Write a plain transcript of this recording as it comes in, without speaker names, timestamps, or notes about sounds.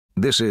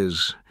This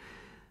is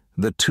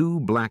The Two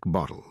Black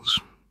Bottles,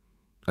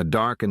 a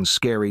dark and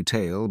scary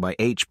tale by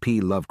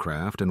H.P.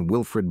 Lovecraft and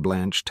Wilfred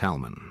Blanch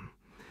Talman.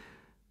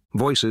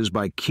 Voices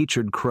by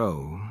Richard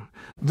Poe.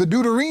 The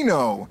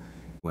Deuterino.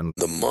 When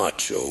the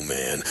Macho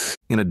Man.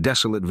 In a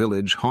desolate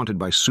village haunted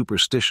by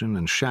superstition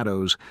and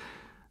shadows,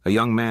 a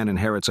young man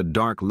inherits a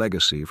dark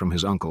legacy from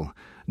his uncle,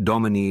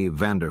 Dominie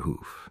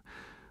Vanderhoof,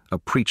 a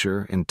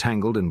preacher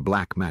entangled in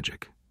black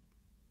magic.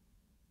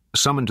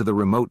 Summoned to the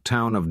remote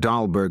town of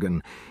Daalbergen,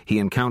 he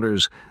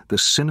encounters the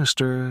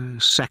sinister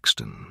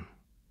sexton,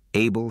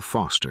 Abel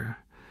Foster,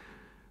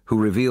 who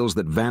reveals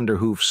that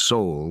Vanderhoof's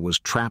soul was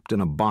trapped in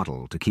a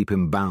bottle to keep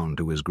him bound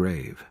to his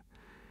grave.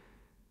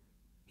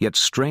 Yet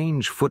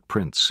strange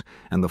footprints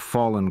and the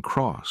fallen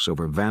cross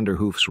over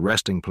Vanderhoof's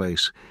resting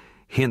place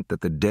hint that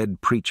the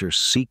dead preacher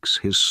seeks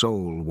his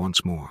soul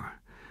once more,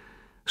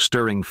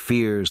 stirring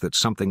fears that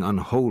something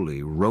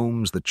unholy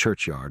roams the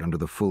churchyard under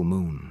the full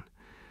moon,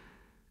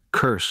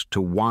 cursed to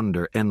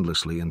wander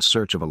endlessly in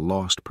search of a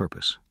lost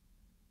purpose.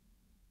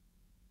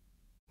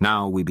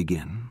 Now we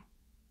begin.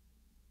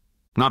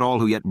 Not all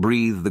who yet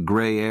breathe the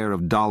gray air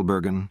of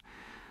Daalbergen,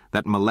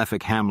 that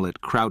malefic hamlet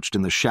crouched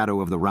in the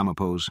shadow of the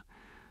Ramapos,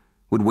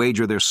 would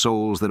wager their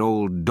souls that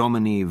old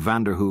Dominie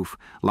Vanderhoof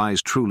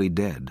lies truly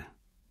dead.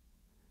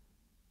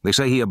 They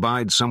say he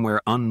abides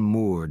somewhere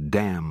unmoored,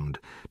 damned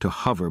to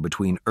hover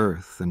between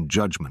earth and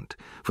judgment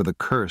for the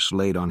curse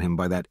laid on him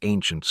by that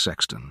ancient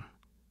sexton.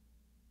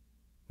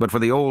 But for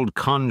the old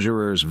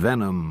conjurer's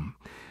venom,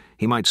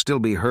 he might still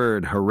be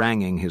heard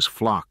haranguing his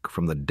flock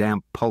from the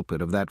damp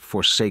pulpit of that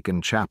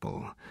forsaken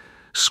chapel,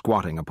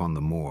 squatting upon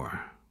the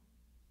moor.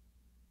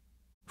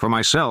 For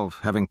myself,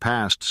 having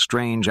passed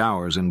strange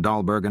hours in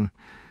Daalbergen,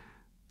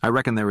 I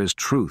reckon there is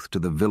truth to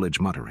the village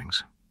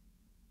mutterings.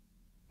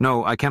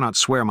 No, I cannot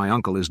swear my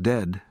uncle is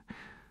dead,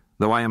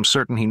 though I am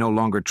certain he no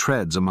longer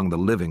treads among the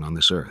living on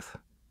this earth.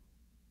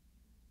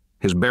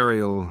 His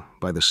burial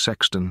by the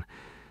sexton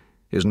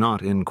is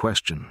not in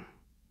question,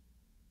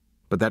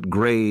 but that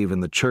grave in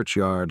the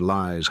churchyard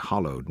lies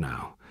hollowed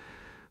now,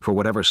 for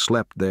whatever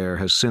slept there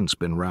has since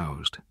been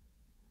roused.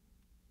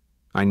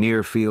 I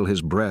near feel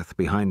his breath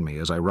behind me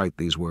as I write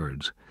these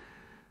words,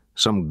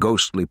 some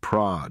ghostly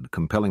prod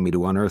compelling me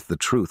to unearth the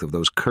truth of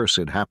those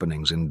cursed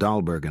happenings in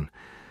Daalbergen,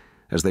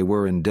 as they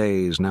were in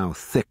days now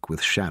thick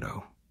with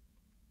shadow.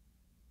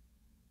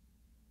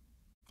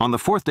 On the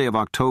 4th day of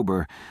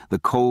October, the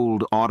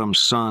cold autumn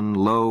sun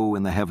low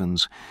in the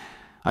heavens,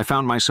 I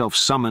found myself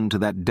summoned to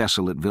that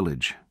desolate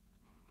village.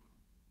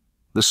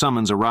 The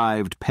summons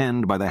arrived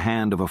penned by the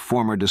hand of a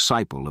former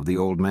disciple of the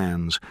old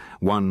man's,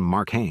 one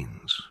Mark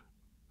Haynes,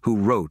 who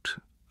wrote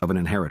of an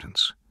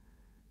inheritance,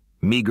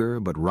 meager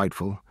but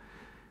rightful,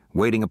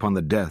 waiting upon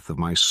the death of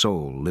my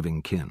sole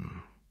living kin.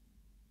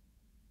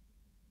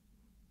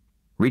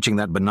 Reaching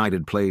that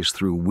benighted place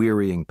through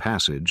wearying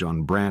passage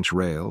on branch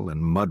rail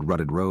and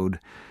mud-rutted road,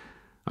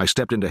 I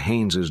stepped into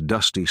Haynes's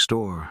dusty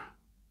store,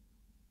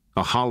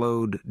 a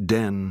hollowed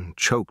den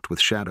choked with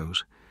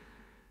shadows,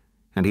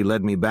 and he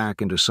led me back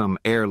into some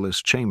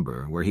airless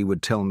chamber where he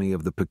would tell me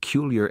of the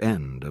peculiar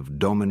end of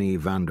Dominie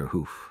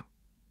Vanderhoof.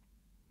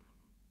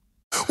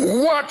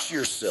 "Watch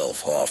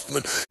yourself,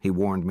 Hoffman," he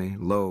warned me,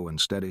 low and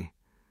steady.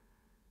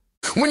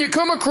 "When you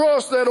come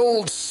across that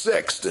old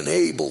sexton,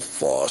 Abel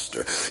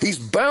Foster, he's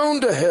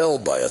bound to hell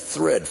by a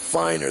thread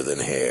finer than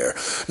hair.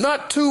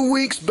 Not 2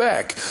 weeks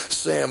back,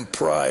 Sam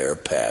Pryor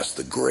passed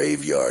the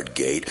graveyard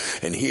gate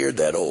and heard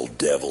that old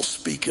devil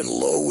speaking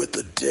low with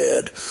the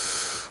dead.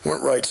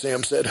 Weren't right,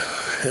 Sam said,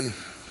 and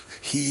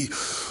he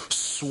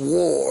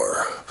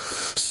swore.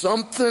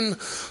 Something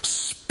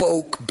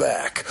spoke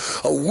back,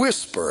 a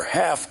whisper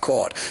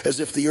half-caught, as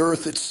if the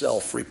earth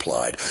itself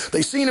replied.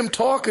 They seen him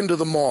talking to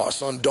the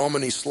moss on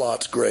Dominie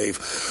Slot's grave,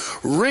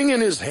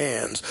 wringing his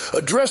hands,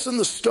 addressing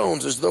the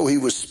stones as though he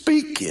was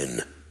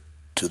speaking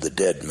to the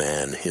dead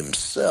man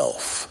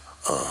himself.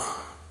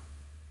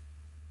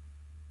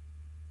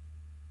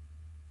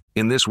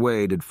 In this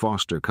way did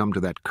Foster come to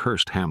that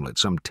cursed hamlet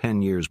some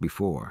 10 years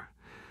before,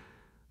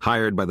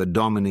 hired by the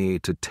Dominie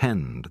to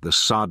tend the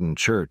sodden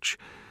church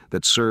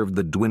that served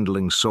the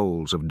dwindling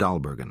souls of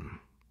Daalbergen.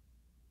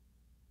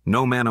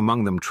 No man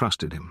among them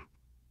trusted him.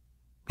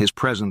 His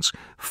presence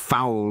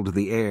fouled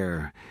the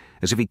air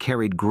as if he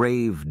carried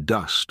grave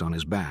dust on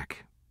his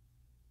back.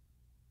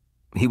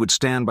 He would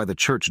stand by the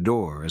church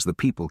door as the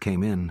people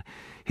came in,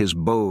 his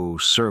bow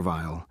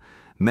servile,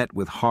 met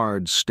with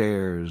hard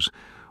stares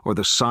or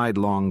the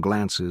sidelong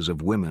glances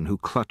of women who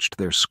clutched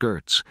their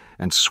skirts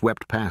and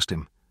swept past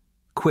him,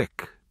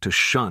 quick to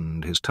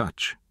shun his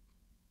touch.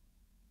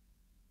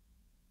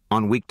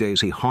 On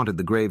weekdays he haunted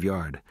the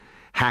graveyard,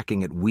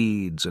 hacking at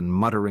weeds and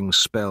muttering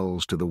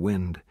spells to the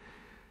wind,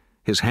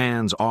 his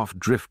hands oft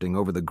drifting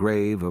over the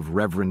grave of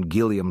Reverend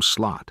Gilliam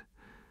Slot,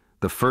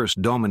 the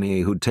first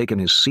Dominie who'd taken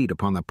his seat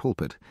upon the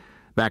pulpit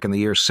back in the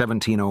year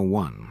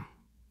 1701.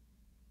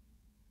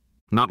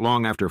 Not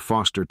long after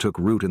Foster took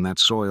root in that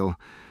soil,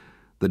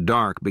 the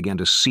dark began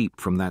to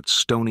seep from that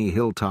stony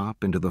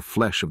hilltop into the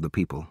flesh of the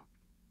people.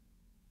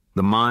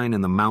 The mine in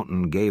the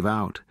mountain gave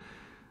out,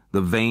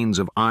 the veins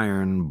of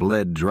iron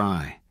bled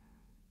dry,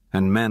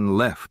 and men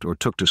left or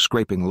took to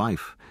scraping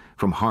life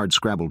from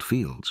hard-scrabbled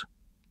fields.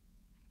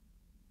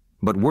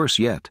 But worse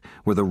yet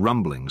were the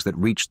rumblings that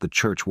reached the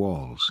church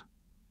walls.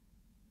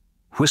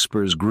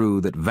 Whispers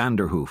grew that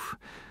Vanderhoof,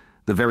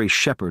 the very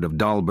shepherd of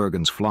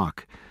Daalbergen's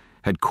flock,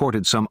 had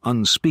courted some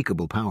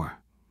unspeakable power.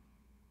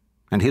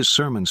 And his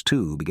sermons,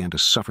 too, began to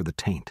suffer the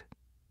taint.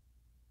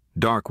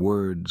 Dark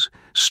words,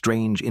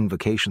 strange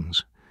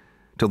invocations,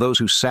 till those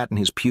who sat in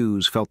his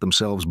pews felt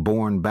themselves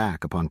borne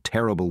back upon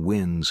terrible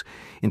winds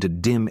into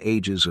dim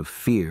ages of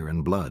fear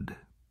and blood.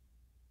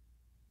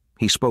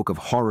 He spoke of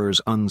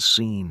horrors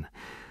unseen,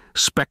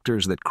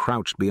 specters that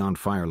crouched beyond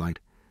firelight,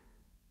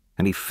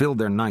 and he filled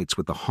their nights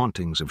with the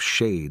hauntings of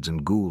shades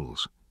and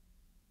ghouls.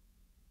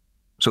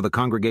 So the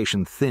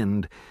congregation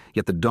thinned,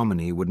 yet the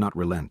Dominie would not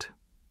relent.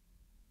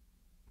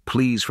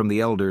 Pleas from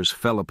the elders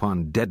fell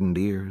upon deadened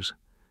ears.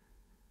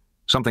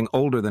 Something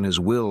older than his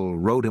will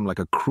rode him like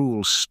a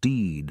cruel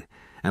steed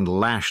and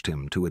lashed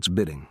him to its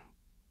bidding.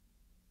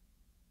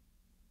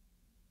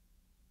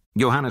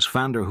 Johannes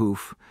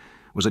Vanderhoof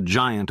was a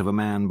giant of a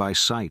man by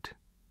sight,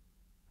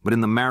 but in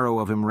the marrow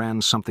of him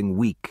ran something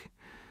weak,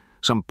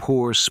 some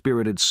poor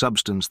spirited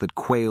substance that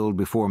quailed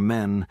before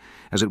men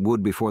as it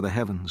would before the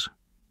heavens.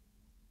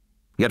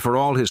 Yet for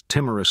all his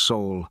timorous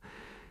soul,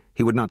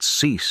 he would not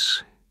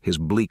cease his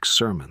bleak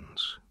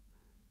sermons,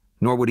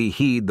 nor would he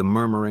heed the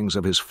murmurings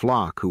of his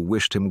flock who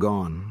wished him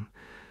gone,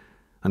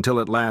 until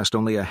at last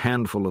only a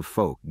handful of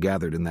folk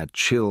gathered in that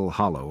chill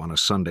hollow on a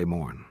Sunday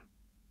morn.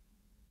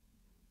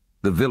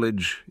 The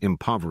village,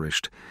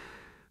 impoverished,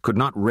 could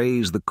not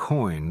raise the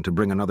coin to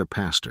bring another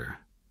pastor,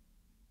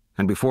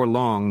 and before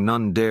long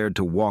none dared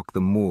to walk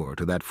the moor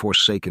to that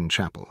forsaken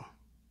chapel.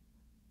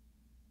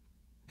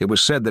 It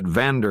was said that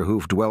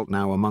Vanderhoof dwelt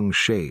now among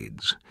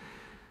shades,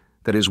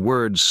 that his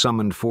words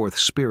summoned forth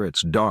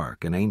spirits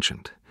dark and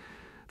ancient,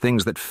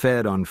 things that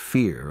fed on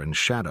fear and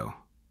shadow.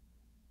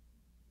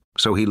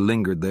 So he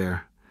lingered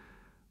there.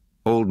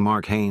 Old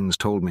Mark Haynes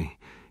told me,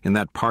 in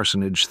that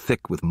parsonage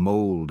thick with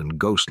mold and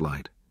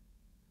ghostlight,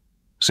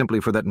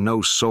 simply for that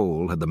no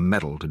soul had the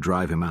mettle to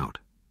drive him out.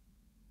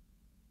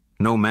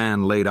 No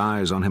man laid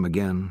eyes on him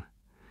again,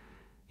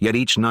 yet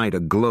each night a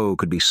glow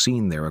could be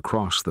seen there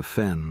across the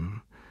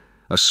fen,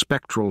 a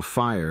spectral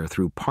fire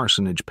through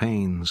parsonage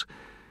panes,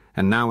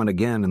 and now and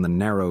again in the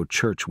narrow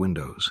church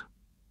windows.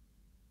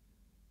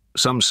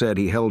 Some said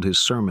he held his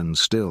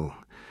sermons still,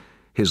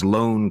 his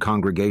lone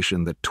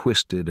congregation that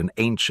twisted an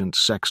ancient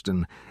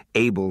sexton,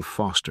 Abel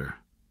Foster,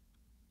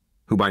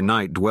 who by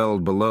night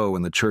dwelled below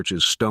in the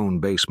church's stone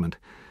basement,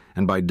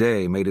 and by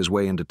day made his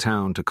way into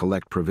town to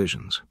collect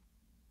provisions.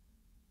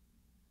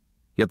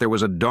 Yet there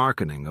was a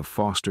darkening of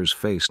Foster's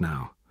face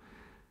now,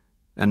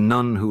 and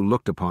none who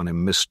looked upon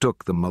him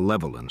mistook the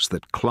malevolence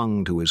that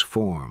clung to his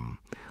form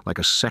like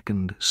a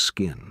second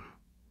skin.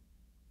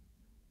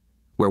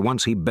 Where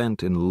once he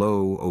bent in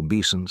low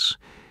obeisance,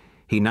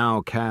 he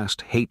now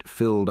cast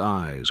hate-filled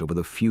eyes over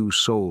the few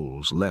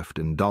souls left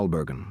in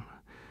Daalbergen,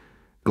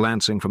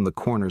 glancing from the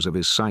corners of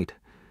his sight,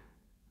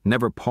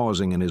 never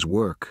pausing in his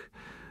work,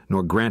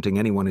 nor granting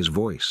anyone his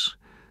voice,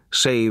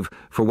 save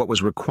for what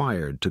was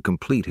required to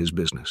complete his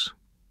business.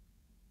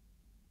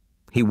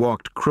 He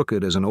walked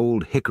crooked as an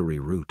old hickory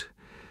root,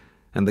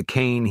 and the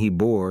cane he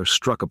bore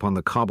struck upon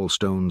the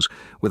cobblestones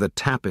with a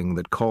tapping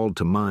that called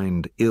to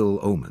mind ill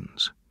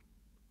omens.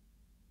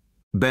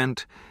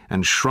 Bent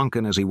and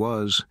shrunken as he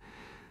was,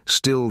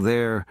 still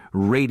there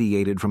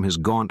radiated from his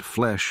gaunt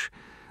flesh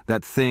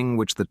that thing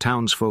which the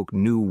townsfolk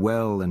knew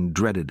well and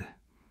dreaded,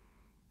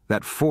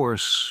 that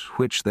force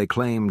which, they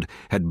claimed,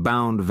 had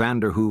bound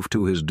Vanderhoof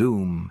to his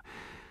doom,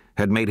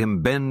 had made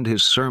him bend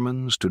his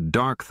sermons to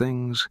dark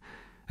things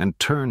and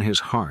turn his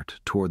heart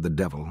toward the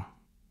devil.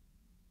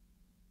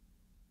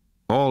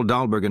 All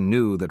Daalbergen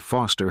knew that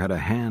Foster had a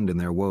hand in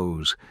their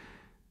woes,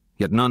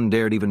 yet none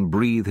dared even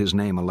breathe his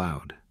name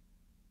aloud.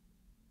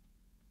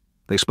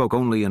 They spoke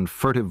only in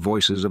furtive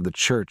voices of the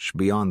church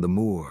beyond the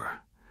moor,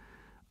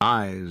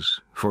 eyes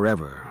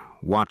forever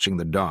watching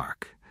the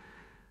dark,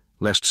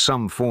 lest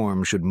some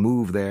form should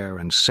move there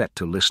and set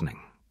to listening.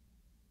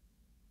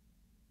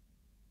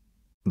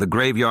 The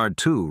graveyard,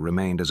 too,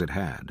 remained as it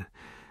had,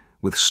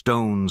 with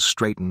stones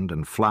straightened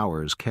and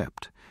flowers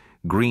kept,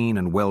 green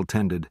and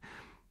well-tended,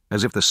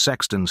 as if the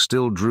sexton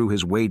still drew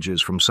his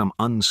wages from some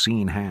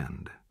unseen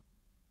hand.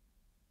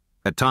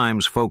 At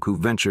times folk who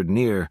ventured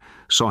near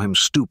saw him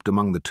stooped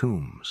among the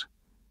tombs,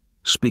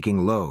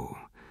 speaking low,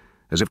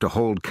 as if to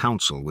hold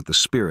counsel with the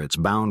spirits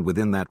bound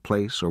within that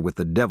place or with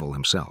the devil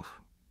himself.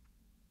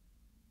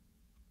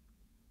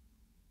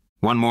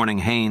 One morning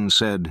Haynes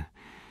said,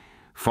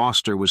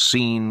 Foster was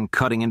seen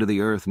cutting into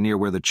the earth near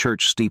where the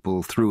church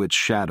steeple threw its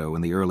shadow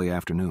in the early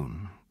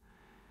afternoon.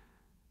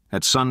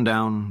 At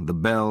sundown, the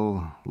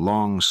bell,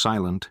 long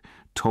silent,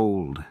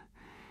 tolled,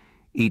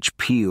 each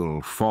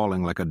peal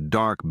falling like a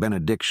dark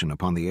benediction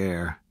upon the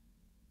air.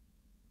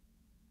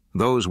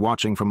 Those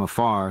watching from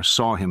afar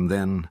saw him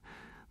then,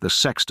 the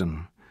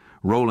sexton,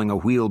 rolling a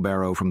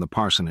wheelbarrow from the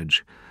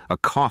parsonage, a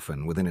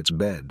coffin within its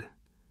bed,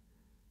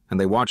 and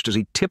they watched as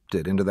he tipped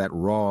it into that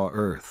raw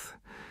earth,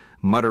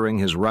 muttering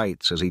his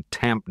rites as he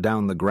tamped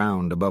down the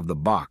ground above the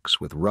box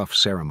with rough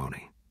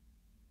ceremony.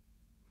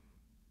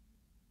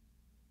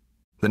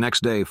 The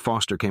next day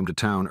Foster came to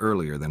town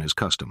earlier than his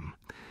custom,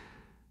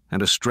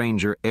 and a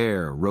stranger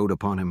air rode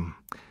upon him,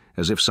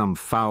 as if some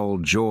foul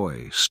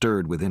joy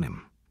stirred within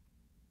him.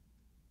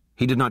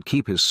 He did not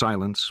keep his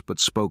silence, but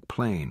spoke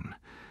plain,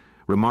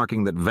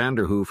 remarking that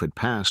Vanderhoof had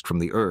passed from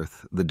the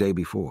earth the day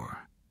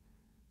before,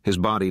 his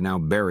body now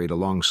buried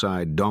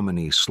alongside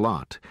Dominie's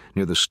slot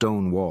near the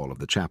stone wall of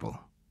the chapel.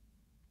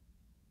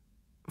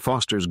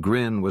 Foster's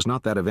grin was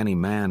not that of any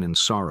man in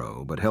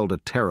sorrow, but held a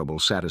terrible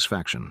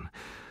satisfaction,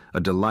 a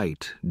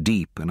delight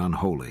deep and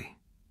unholy.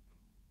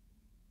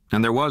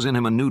 And there was in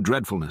him a new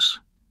dreadfulness,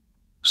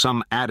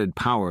 some added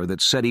power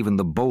that set even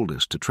the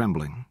boldest to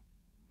trembling.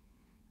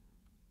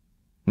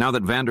 Now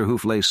that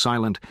Vanderhoof lay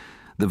silent,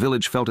 the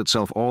village felt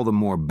itself all the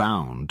more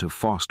bound to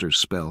Foster's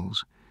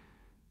spells,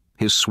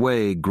 his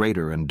sway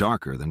greater and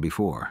darker than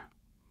before.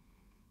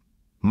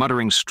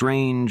 Muttering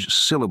strange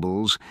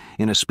syllables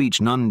in a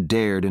speech none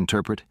dared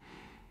interpret,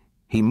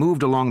 he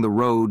moved along the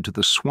road to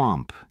the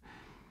swamp,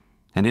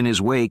 and in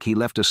his wake he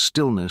left a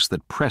stillness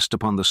that pressed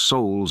upon the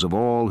souls of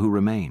all who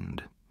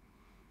remained.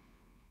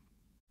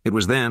 It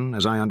was then,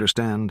 as I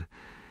understand,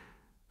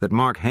 that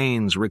Mark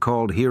Haynes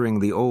recalled hearing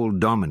the old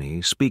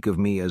Dominie speak of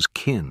me as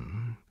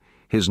kin,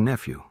 his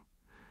nephew,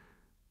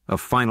 a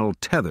final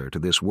tether to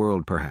this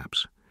world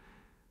perhaps,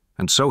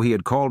 and so he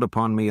had called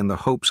upon me in the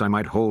hopes I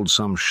might hold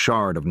some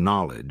shard of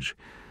knowledge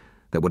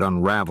that would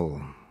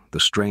unravel the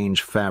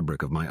strange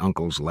fabric of my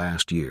uncle's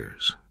last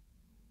years.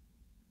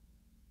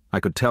 I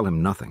could tell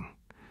him nothing,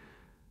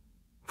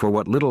 for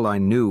what little I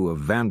knew of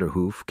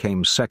Vanderhoof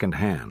came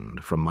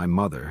second-hand from my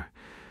mother,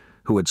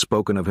 who had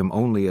spoken of him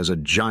only as a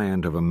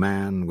giant of a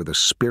man with a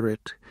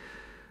spirit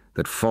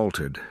that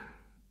faltered,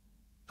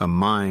 a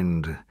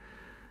mind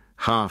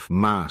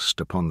half-mast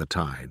upon the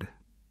tide.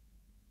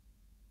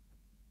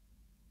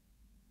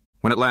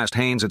 When at last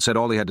Haynes had said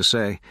all he had to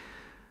say,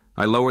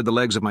 I lowered the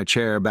legs of my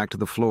chair back to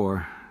the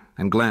floor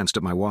and glanced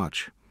at my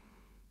watch.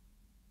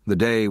 The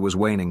day was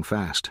waning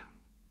fast.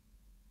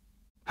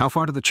 "How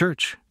far to the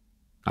church?"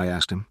 I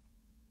asked him.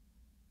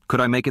 "Could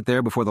I make it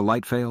there before the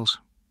light fails?"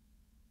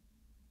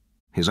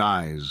 His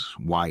eyes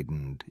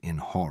widened in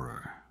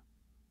horror.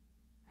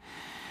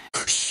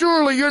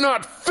 "Surely you're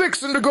not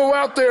fixing to go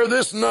out there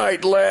this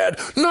night, lad.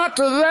 Not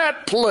to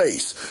that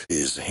place."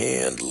 His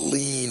hand,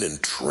 lean and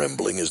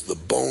trembling as the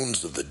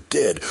bones of the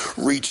dead,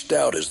 reached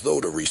out as though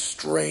to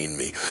restrain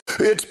me.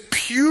 "It's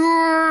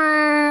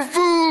pure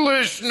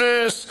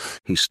foolishness,"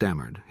 he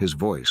stammered, his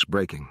voice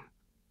breaking.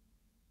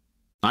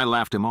 I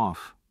laughed him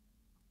off,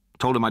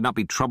 told him I'd not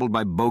be troubled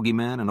by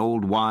bogeymen and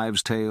old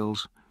wives'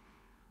 tales,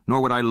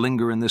 nor would I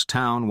linger in this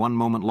town one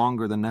moment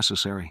longer than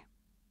necessary.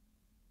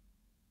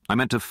 I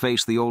meant to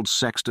face the old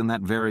sexton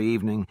that very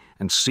evening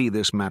and see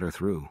this matter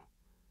through.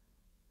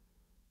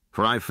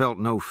 For I felt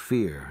no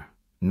fear,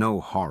 no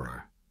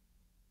horror,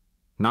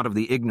 not of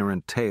the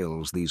ignorant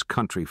tales these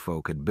country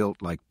folk had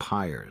built like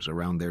pyres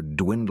around their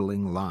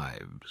dwindling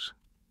lives.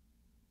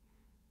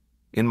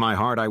 In my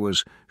heart I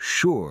was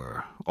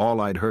sure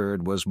all I'd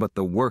heard was but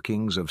the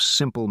workings of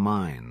simple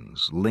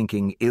minds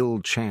linking ill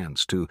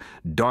chance to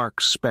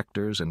dark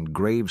specters and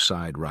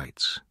graveside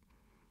rites.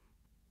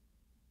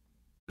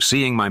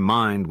 Seeing my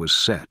mind was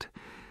set,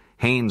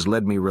 Haynes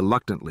led me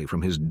reluctantly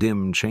from his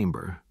dim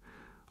chamber,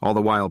 all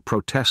the while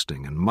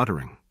protesting and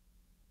muttering.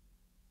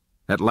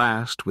 At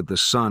last, with the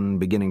sun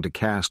beginning to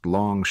cast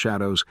long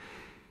shadows,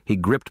 he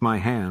gripped my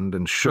hand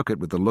and shook it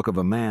with the look of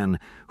a man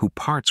who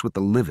parts with the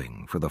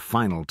living for the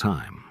final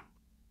time.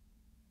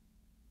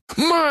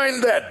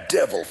 "Mind that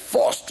devil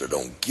Foster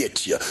don't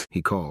get you,"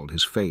 he called,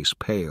 his face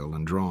pale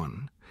and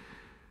drawn.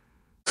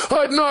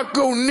 "I'd not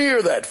go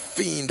near that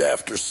fiend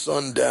after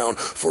sundown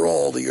for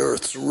all the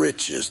earth's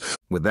riches."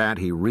 With that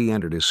he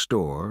re-entered his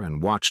store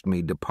and watched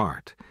me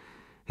depart,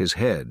 his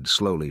head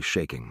slowly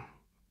shaking.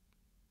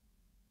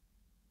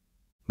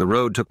 The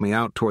road took me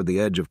out toward the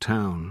edge of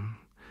town,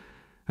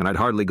 and I'd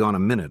hardly gone a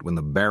minute when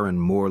the barren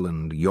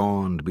moorland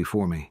yawned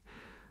before me,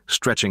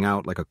 stretching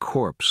out like a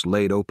corpse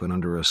laid open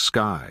under a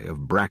sky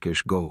of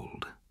brackish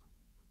gold.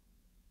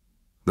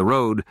 The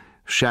road,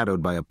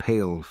 shadowed by a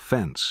pale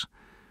fence,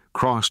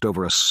 crossed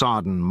over a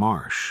sodden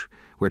marsh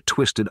where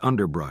twisted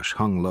underbrush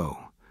hung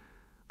low,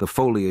 the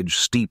foliage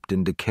steeped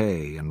in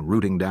decay and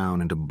rooting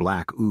down into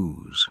black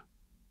ooze.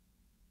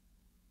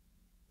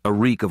 A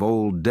reek of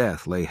old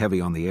death lay heavy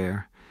on the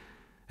air,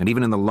 and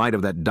even in the light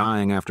of that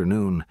dying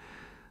afternoon,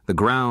 the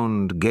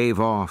ground gave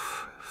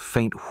off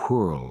faint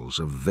whirls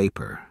of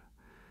vapor,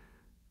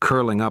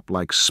 curling up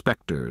like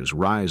specters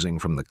rising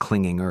from the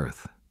clinging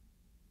earth.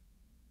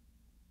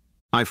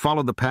 I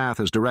followed the path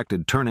as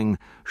directed, turning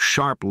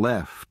sharp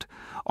left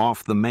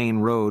off the main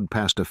road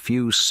past a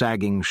few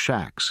sagging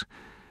shacks,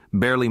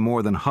 barely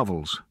more than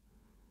hovels,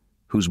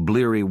 whose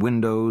bleary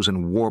windows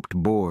and warped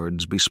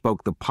boards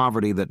bespoke the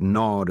poverty that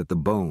gnawed at the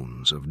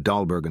bones of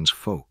Daalbergen's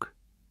folk.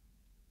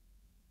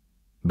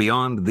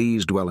 Beyond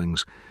these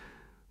dwellings,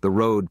 the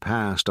road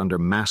passed under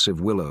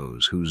massive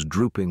willows whose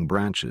drooping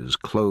branches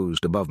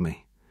closed above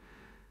me,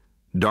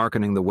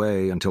 darkening the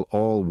way until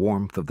all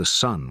warmth of the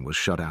sun was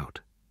shut out.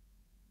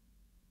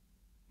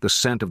 The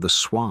scent of the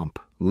swamp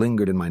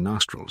lingered in my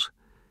nostrils,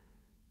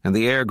 and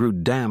the air grew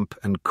damp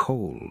and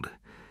cold,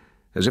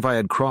 as if I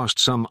had crossed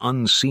some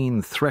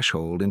unseen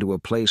threshold into a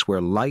place where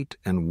light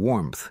and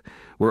warmth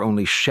were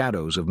only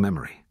shadows of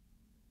memory.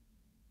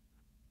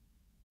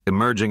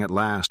 Emerging at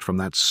last from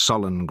that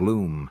sullen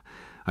gloom,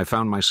 I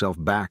found myself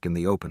back in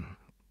the open,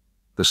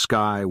 the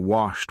sky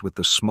washed with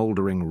the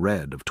smoldering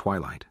red of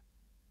twilight.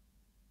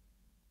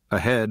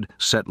 Ahead,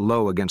 set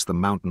low against the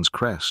mountain's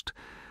crest,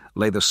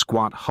 lay the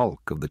squat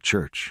hulk of the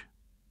church.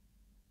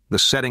 The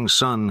setting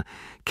sun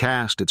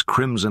cast its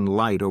crimson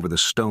light over the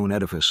stone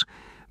edifice,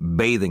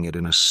 bathing it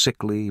in a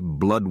sickly,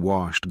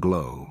 blood-washed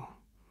glow.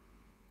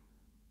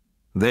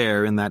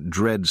 There, in that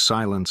dread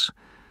silence,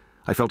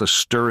 I felt a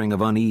stirring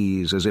of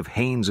unease, as if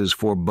Haynes's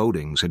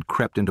forebodings had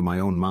crept into my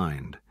own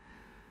mind.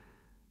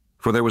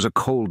 For there was a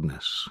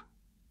coldness,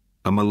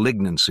 a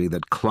malignancy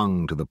that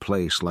clung to the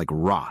place like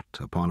rot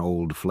upon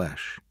old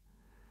flesh.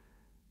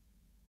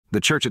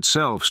 The church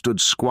itself stood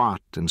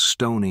squat and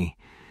stony,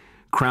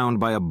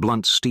 crowned by a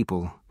blunt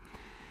steeple,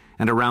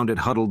 and around it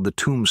huddled the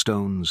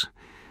tombstones,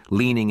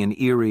 leaning in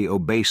eerie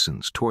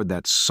obeisance toward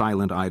that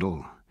silent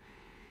idol,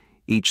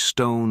 each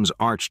stone's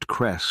arched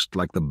crest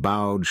like the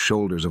bowed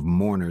shoulders of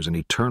mourners in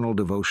eternal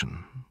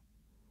devotion.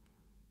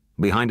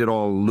 Behind it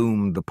all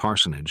loomed the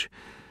parsonage,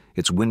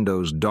 its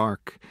windows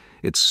dark,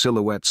 its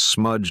silhouette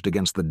smudged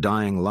against the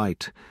dying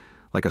light,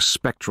 like a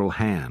spectral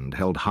hand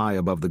held high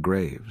above the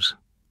graves.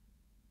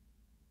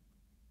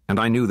 And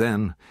I knew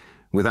then,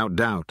 without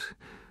doubt,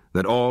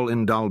 that all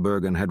in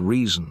Daalbergen had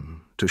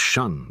reason to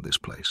shun this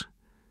place.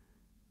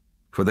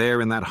 For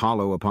there in that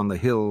hollow upon the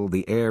hill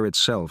the air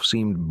itself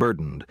seemed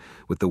burdened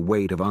with the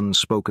weight of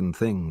unspoken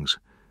things,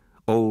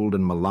 old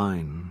and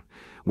malign,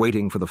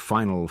 waiting for the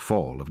final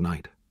fall of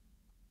night.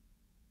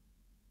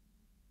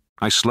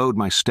 I slowed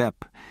my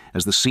step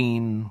as the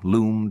scene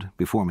loomed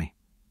before me,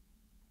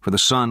 for the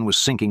sun was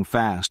sinking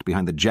fast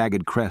behind the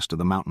jagged crest of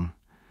the mountain,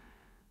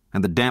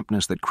 and the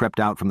dampness that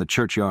crept out from the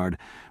churchyard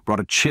brought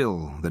a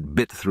chill that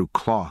bit through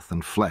cloth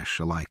and flesh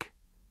alike.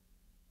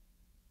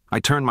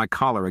 I turned my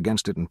collar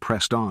against it and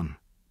pressed on.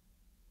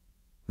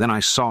 Then I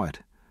saw it,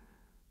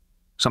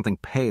 something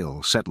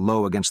pale set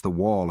low against the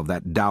wall of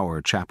that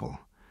dour chapel,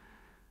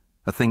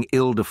 a thing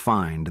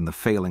ill-defined in the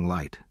failing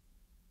light.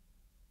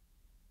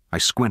 I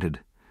squinted,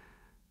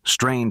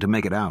 strained to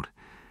make it out,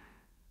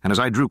 and as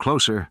I drew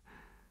closer,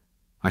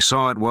 I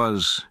saw it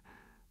was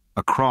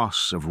a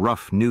cross of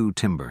rough new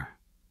timber,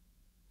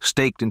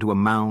 staked into a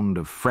mound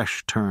of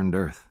fresh-turned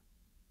earth.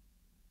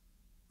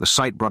 The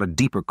sight brought a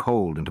deeper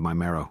cold into my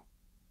marrow.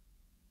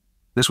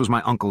 This was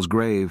my uncle's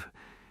grave,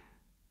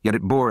 yet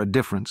it bore a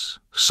difference,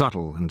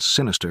 subtle and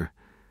sinister,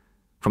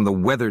 from the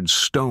weathered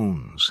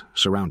stones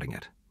surrounding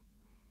it.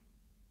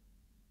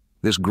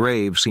 This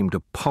grave seemed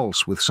to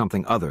pulse with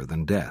something other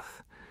than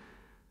death,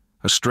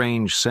 a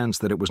strange sense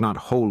that it was not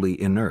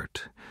wholly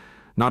inert,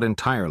 not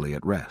entirely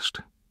at rest.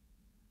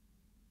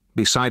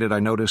 Beside it, I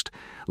noticed,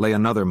 lay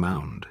another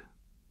mound,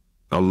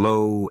 a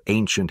low,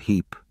 ancient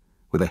heap,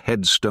 with a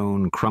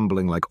headstone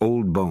crumbling like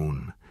old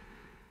bone,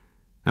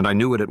 and I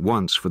knew it at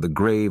once for the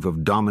grave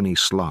of Dominie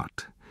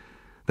Slot,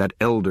 that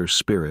elder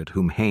spirit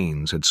whom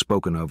Haynes had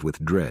spoken of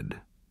with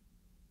dread.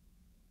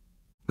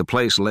 The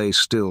place lay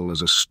still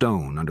as a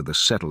stone under the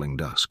settling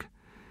dusk.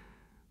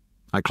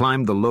 I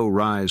climbed the low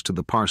rise to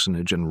the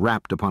parsonage and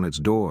rapped upon its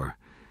door,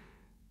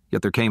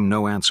 yet there came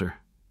no answer.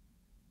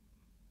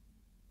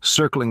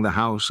 Circling the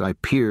house, I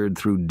peered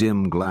through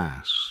dim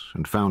glass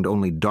and found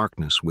only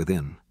darkness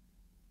within,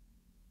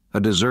 a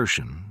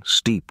desertion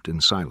steeped in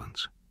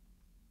silence.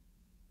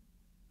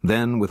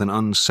 Then, with an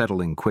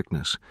unsettling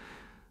quickness,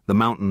 the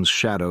mountain's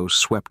shadow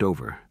swept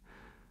over,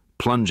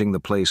 plunging the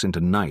place into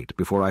night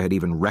before I had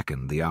even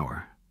reckoned the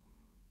hour.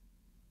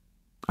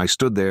 I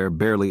stood there,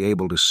 barely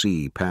able to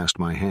see past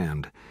my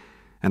hand,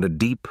 and a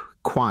deep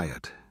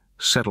quiet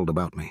settled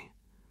about me,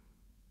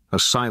 a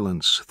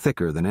silence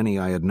thicker than any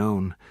I had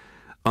known,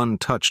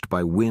 untouched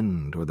by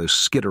wind or the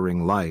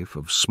skittering life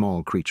of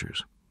small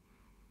creatures.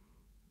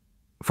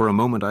 For a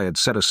moment I had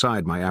set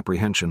aside my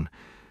apprehension,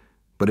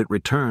 but it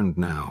returned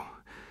now,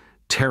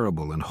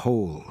 terrible and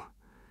whole,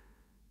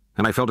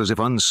 and I felt as if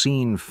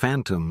unseen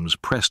phantoms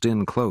pressed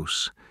in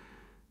close,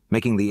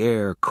 making the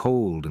air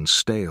cold and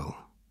stale.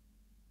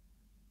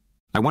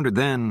 I wondered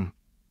then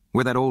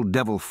where that old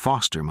devil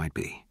Foster might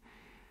be,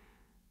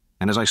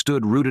 and as I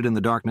stood rooted in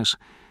the darkness,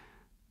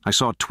 I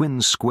saw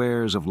twin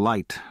squares of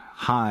light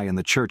high in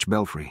the church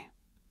belfry.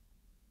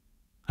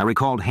 I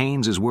recalled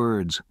Haynes's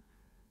words,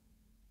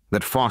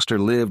 that Foster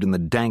lived in the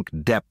dank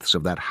depths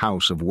of that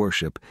house of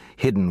worship,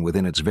 hidden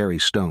within its very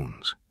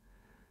stones.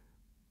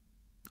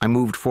 I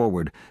moved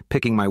forward,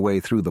 picking my way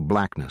through the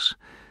blackness,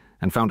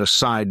 and found a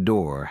side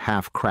door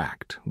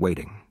half-cracked,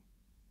 waiting.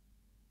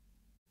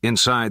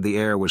 Inside, the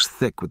air was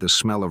thick with the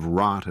smell of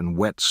rot and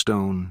wet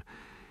stone,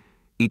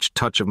 Each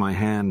touch of my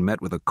hand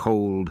met with a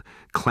cold,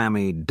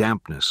 clammy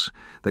dampness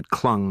that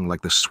clung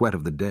like the sweat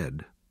of the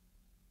dead.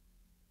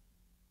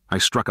 I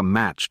struck a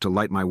match to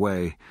light my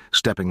way,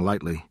 stepping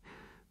lightly,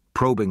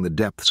 probing the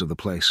depths of the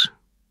place.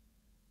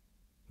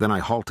 Then I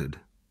halted,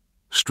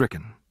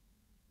 stricken.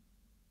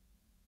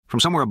 From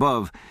somewhere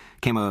above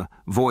came a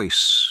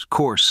voice,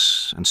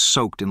 coarse and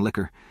soaked in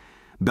liquor,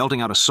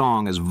 belting out a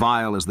song as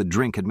vile as the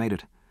drink had made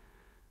it.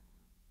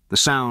 The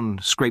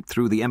sound scraped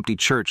through the empty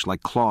church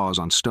like claws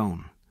on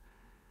stone.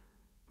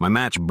 My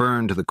match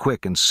burned to the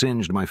quick and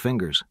singed my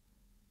fingers.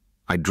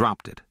 I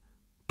dropped it,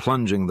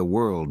 plunging the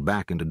world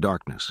back into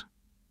darkness.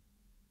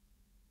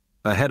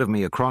 Ahead of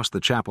me, across the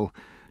chapel,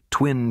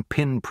 twin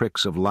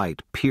pinpricks of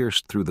light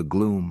pierced through the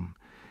gloom,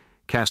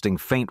 casting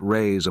faint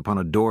rays upon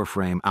a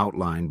doorframe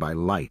outlined by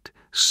light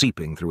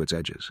seeping through its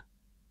edges.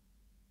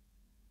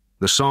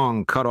 The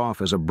song cut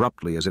off as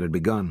abruptly as it had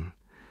begun,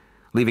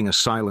 leaving a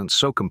silence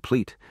so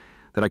complete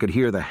that I could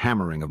hear the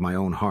hammering of my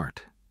own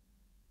heart,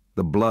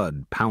 the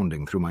blood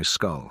pounding through my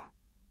skull.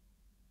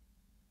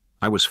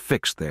 I was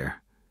fixed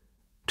there,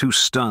 too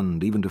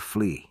stunned even to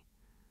flee.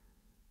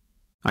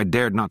 I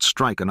dared not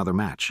strike another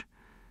match.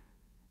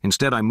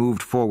 Instead, I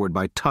moved forward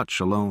by touch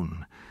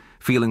alone,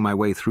 feeling my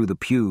way through the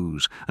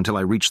pews until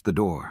I reached the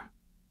door.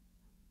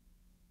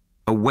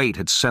 A weight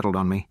had settled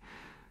on me,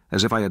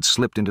 as if I had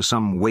slipped into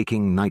some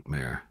waking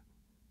nightmare,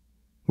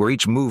 where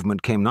each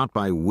movement came not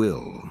by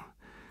will,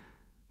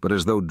 but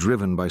as though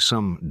driven by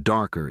some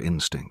darker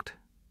instinct.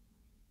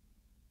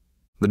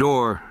 The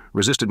door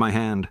resisted my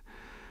hand.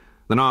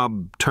 The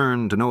knob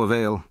turned to no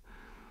avail.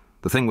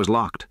 The thing was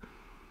locked.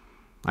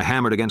 I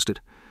hammered against it,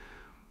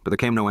 but there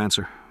came no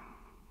answer,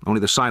 only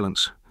the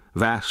silence,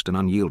 vast and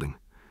unyielding.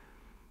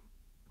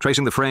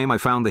 Tracing the frame, I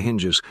found the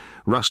hinges,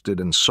 rusted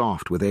and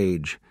soft with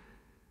age,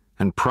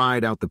 and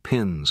pried out the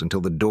pins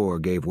until the door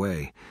gave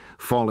way,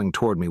 falling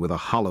toward me with a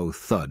hollow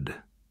thud.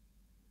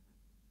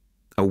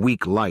 A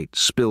weak light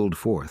spilled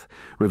forth,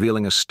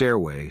 revealing a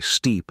stairway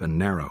steep and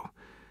narrow,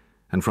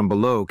 and from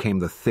below came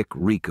the thick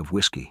reek of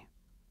whiskey.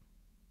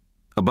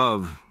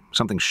 Above,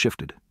 something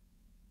shifted.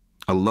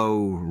 A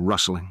low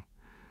rustling,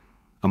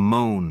 a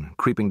moan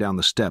creeping down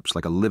the steps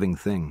like a living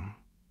thing.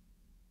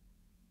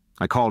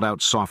 I called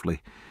out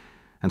softly,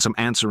 and some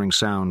answering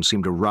sound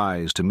seemed to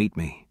rise to meet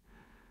me,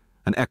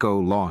 an echo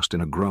lost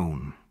in a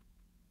groan.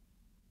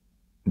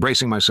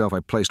 Bracing myself,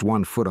 I placed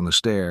one foot on the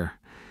stair,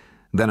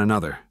 then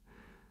another,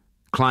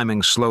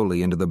 climbing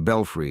slowly into the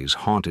belfry's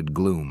haunted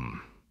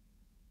gloom.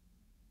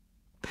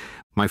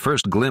 My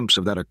first glimpse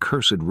of that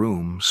accursed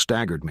room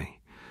staggered me,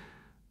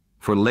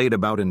 for laid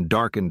about in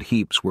darkened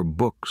heaps were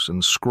books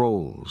and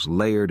scrolls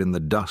layered in the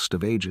dust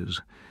of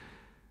ages,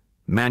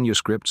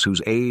 manuscripts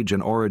whose age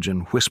and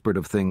origin whispered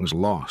of things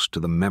lost to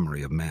the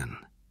memory of men.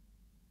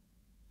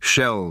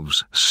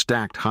 Shelves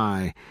stacked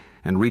high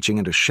and reaching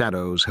into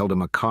shadows held a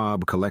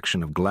macabre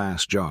collection of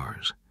glass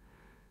jars,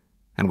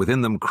 and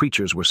within them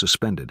creatures were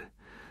suspended,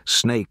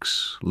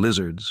 snakes,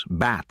 lizards,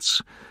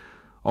 bats,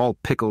 all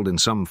pickled in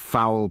some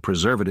foul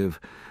preservative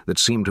that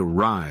seemed to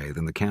writhe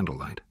in the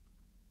candlelight.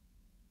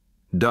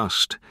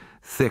 Dust,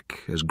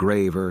 thick as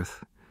grave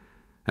earth,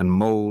 and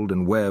mold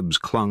and webs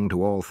clung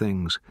to all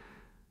things,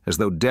 as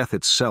though death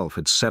itself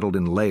had settled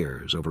in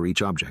layers over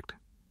each object.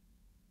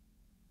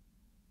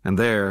 And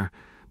there,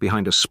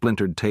 behind a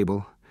splintered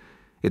table,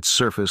 its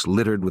surface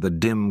littered with a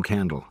dim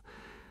candle,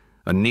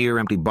 a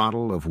near-empty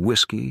bottle of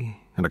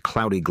whiskey and a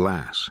cloudy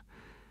glass,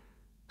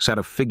 sat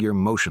a figure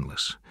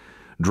motionless,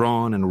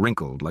 drawn and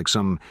wrinkled like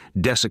some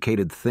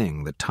desiccated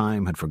thing that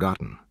time had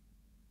forgotten,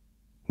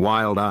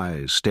 wild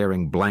eyes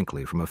staring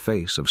blankly from a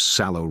face of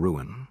sallow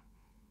ruin.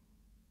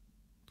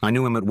 I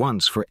knew him at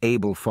once for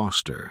Abel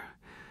Foster,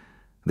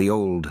 the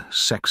old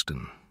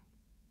sexton.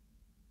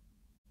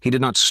 He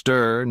did not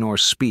stir nor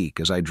speak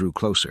as I drew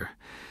closer,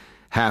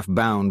 half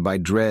bound by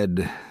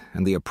dread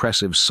and the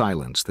oppressive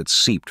silence that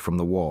seeped from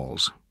the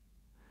walls.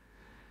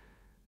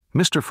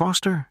 "Mr.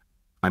 Foster?"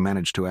 I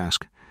managed to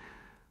ask,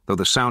 though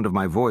the sound of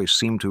my voice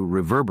seemed to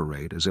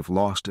reverberate as if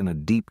lost in a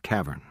deep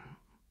cavern.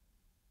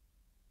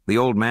 The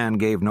old man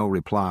gave no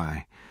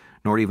reply,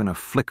 nor even a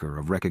flicker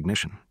of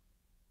recognition.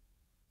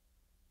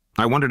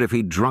 I wondered if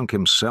he'd drunk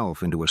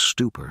himself into a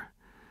stupor,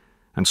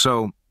 and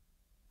so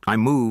I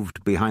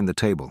moved behind the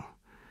table,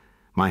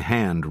 my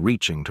hand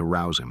reaching to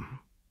rouse him.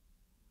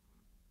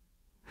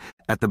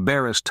 At the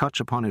barest touch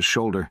upon his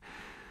shoulder,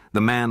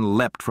 the man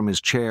leapt from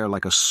his chair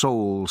like a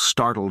soul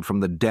startled from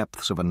the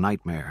depths of a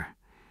nightmare.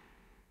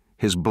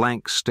 His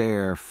blank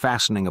stare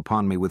fastening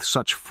upon me with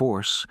such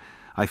force,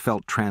 I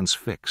felt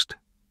transfixed.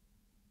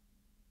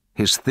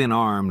 His thin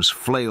arms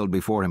flailed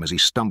before him as he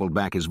stumbled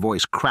back, his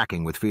voice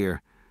cracking with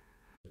fear.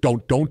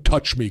 Don't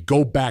touch me.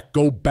 Go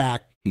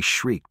back, he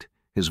shrieked,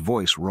 his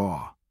voice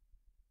raw.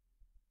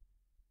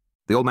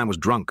 The old man was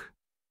drunk.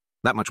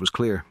 That much was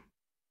clear.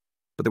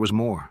 But there was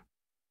more.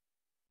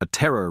 A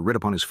terror writ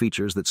upon his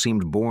features that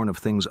seemed born of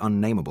things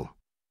unnameable.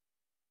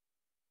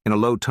 In a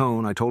low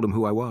tone, I told him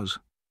who I was,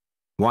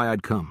 why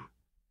I'd come.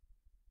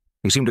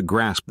 He seemed to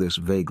grasp this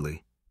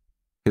vaguely,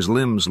 his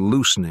limbs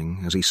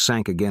loosening as he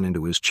sank again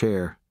into his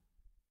chair.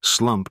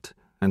 slumped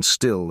and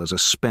still as a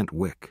spent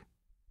wick.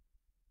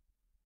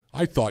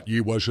 "I thought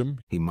ye was him,"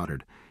 he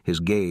muttered, his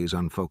gaze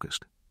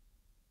unfocused.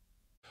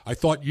 "I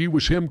thought ye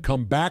was him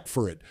come back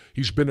for it.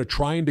 He's been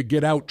trying to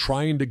get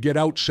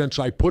out since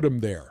I put him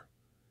there."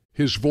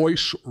 His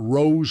voice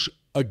rose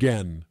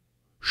again,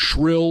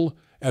 shrill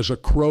as a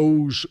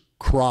crow's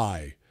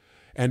cry,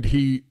 and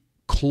he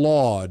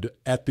clawed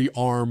at the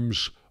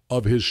arms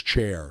of his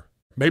chair.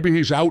 "Maybe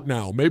he's out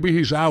now. Maybe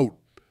he's out."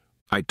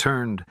 I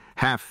turned,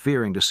 half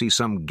fearing to see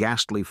some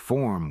ghastly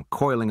form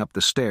coiling up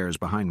the stairs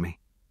behind me.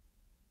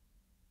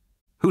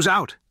 "Who's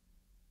out?"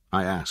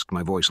 I asked,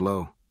 my voice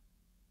low.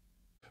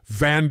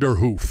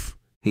 "Vanderhoof,"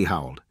 he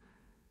howled.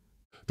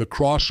 "The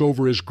cross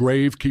over his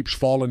grave keeps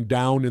falling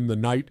down in the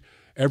night.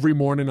 Every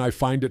morning I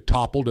find it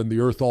toppled and the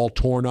earth all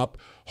torn up,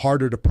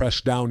 harder to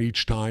press down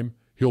each time.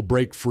 He'll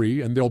break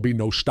free, and there'll be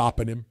no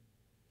stopping him."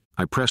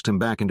 I pressed him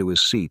back into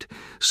his seat,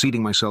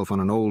 seating myself on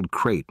an old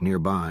crate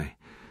nearby.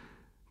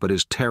 But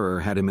his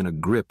terror had him in a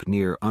grip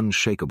near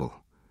unshakable,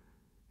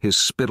 his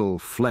spittle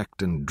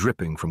flecked and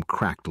dripping from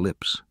cracked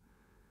lips.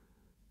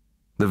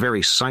 The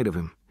very sight of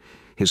him,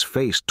 his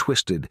face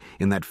twisted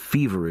in that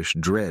feverish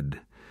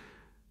dread,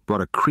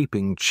 brought a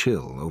creeping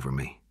chill over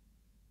me.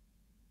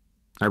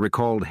 I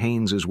recalled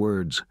Haynes's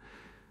words,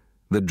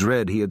 the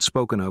dread he had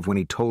spoken of when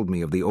he told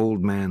me of the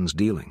old man's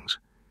dealings.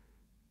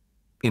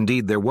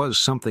 Indeed, there was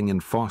something in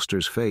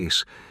Foster's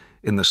face,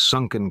 in the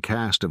sunken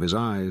cast of his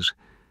eyes,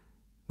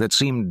 that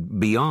seemed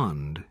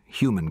beyond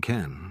human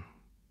ken.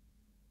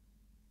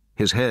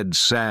 His head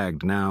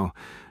sagged now,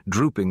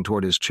 drooping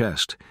toward his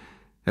chest,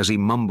 as he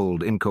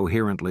mumbled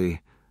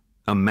incoherently,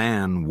 "A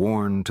man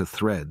worn to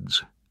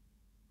threads."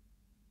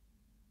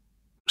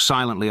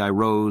 Silently I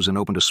rose and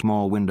opened a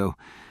small window,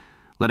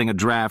 letting a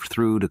draft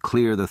through to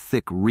clear the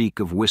thick reek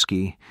of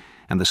whiskey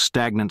and the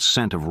stagnant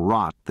scent of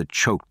rot that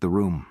choked the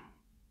room.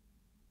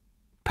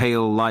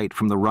 Pale light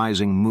from the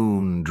rising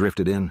moon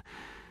drifted in,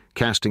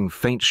 casting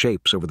faint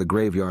shapes over the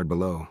graveyard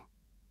below.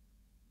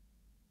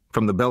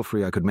 From the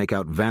belfry I could make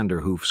out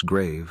Vanderhoof's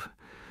grave,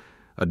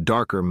 a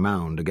darker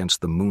mound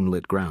against the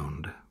moonlit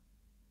ground.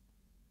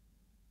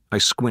 I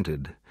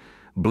squinted,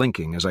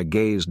 blinking as I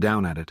gazed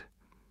down at it.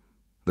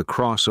 The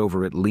cross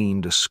over it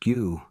leaned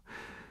askew,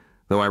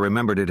 though I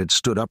remembered it had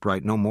stood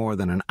upright no more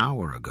than an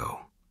hour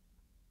ago.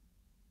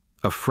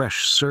 A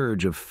fresh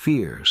surge of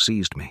fear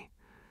seized me.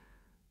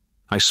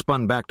 I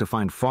spun back to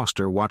find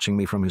Foster watching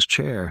me from his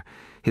chair,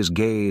 his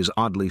gaze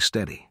oddly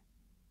steady.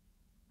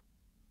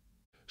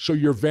 "So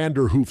you're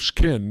Vanderhoof's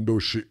kin,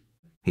 does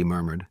he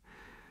murmured,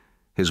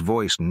 his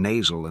voice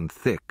nasal and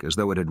thick as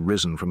though it had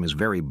risen from his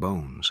very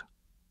bones.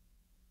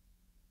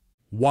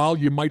 "Wal,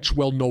 you might's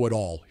well know it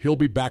all. He'll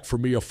be back for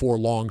me afore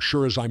long,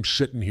 sure as I'm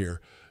sitting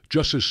here,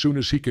 just as soon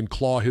as he can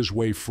claw his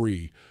way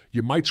free.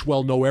 You might's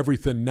well know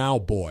everything now,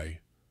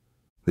 boy."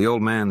 The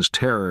old man's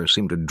terror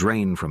seemed to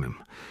drain from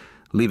him,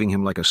 leaving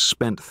him like a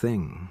spent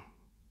thing,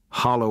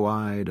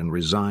 hollow-eyed and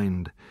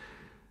resigned,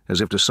 as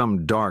if to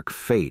some dark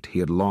fate he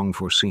had long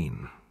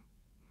foreseen.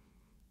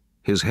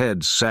 His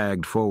head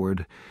sagged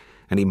forward,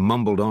 and he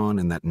mumbled on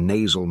in that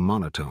nasal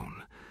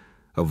monotone,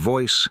 a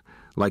voice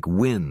like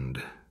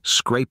wind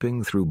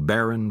scraping through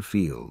barren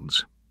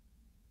fields.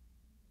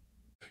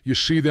 "You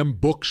see them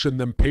books and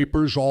them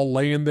papers all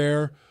layin'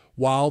 there?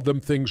 Wal, them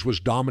things was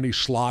Dominie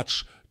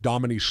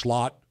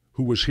Slot,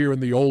 who was here in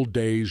the old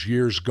days,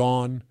 years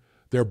gone.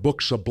 They're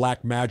books of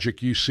black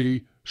magic, ye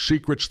see,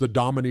 secrets the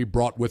Dominie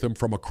brought with him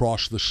from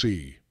across the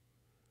sea.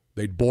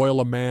 They'd boil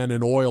a man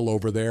in oil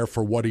over there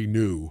for what he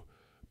knew,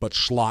 but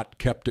Slot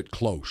kept it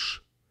close.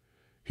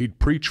 He'd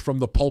preach from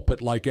the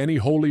pulpit like any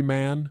holy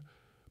man,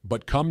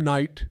 but come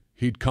night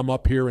he'd come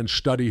up here and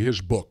study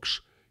his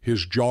books,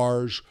 his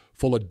jars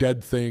full of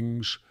dead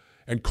things,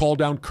 and call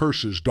down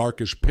curses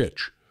dark as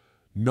pitch.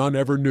 None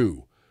ever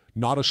knew,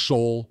 not a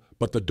soul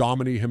but the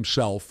Dominie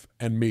himself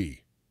and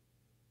me."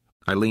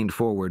 I leaned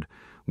forward,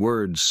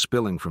 words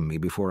spilling from me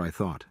before I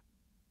thought.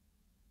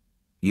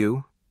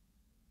 "You?"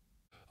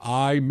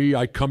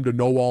 I come to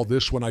know all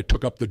this when I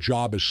took up the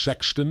job as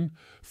sexton,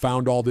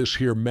 found all this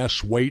here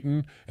mess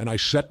waitin', and I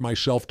set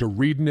myself to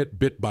readin' it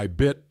bit by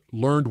bit,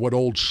 learned what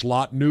old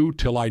Slot knew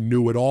till I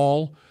knew it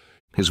all."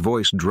 His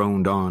voice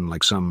droned on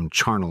like some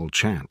charnel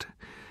chant,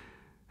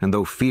 and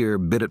though fear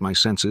bit at my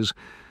senses,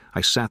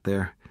 I sat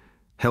there,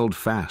 held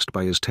fast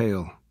by his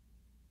tale.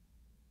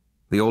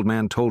 The old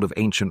man told of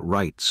ancient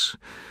rites,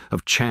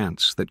 of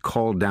chants that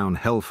called down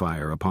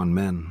hellfire upon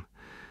men,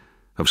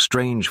 of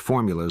strange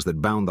formulas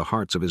that bound the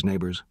hearts of his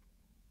neighbors,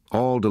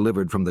 all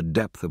delivered from the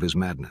depth of his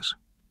madness.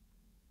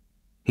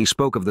 He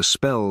spoke of the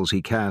spells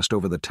he cast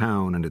over the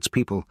town and its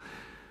people,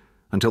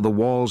 until the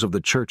walls of the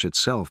church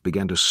itself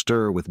began to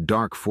stir with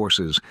dark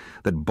forces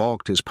that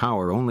balked his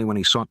power only when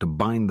he sought to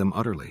bind them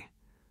utterly.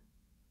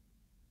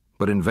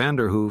 But in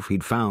Vanderhoof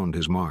he'd found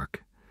his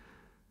mark.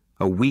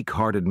 A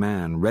weak-hearted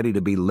man ready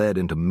to be led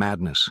into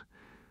madness,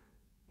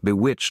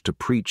 bewitched to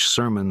preach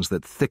sermons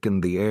that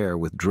thickened the air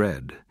with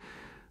dread,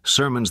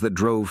 sermons that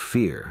drove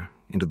fear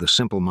into the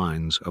simple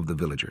minds of the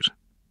villagers.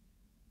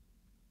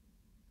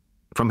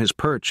 From his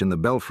perch in the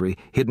belfry,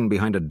 hidden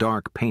behind a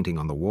dark painting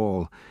on the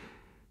wall,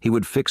 he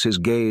would fix his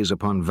gaze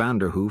upon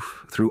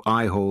Vanderhoof through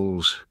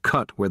eye-holes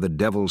cut where the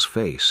devil's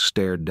face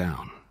stared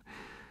down.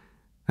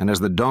 And as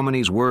the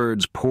Dominie's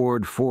words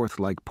poured forth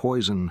like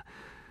poison,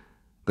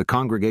 the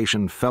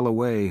congregation fell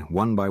away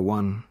one by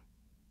one,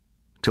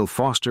 till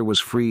Foster was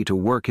free to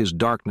work his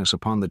darkness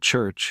upon the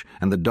church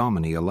and the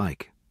Dominie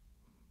alike.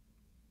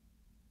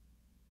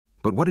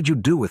 "But what did you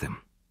do with him?"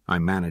 I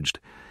managed,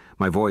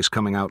 my voice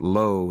coming out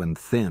low and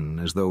thin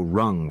as though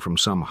wrung from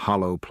some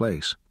hollow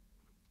place.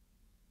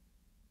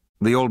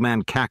 The old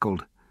man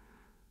cackled,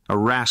 a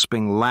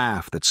rasping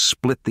laugh that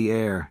split the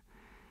air,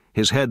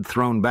 his head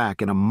thrown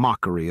back in a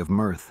mockery of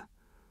mirth.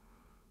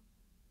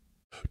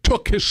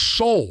 "Took his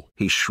soul!"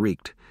 he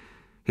shrieked,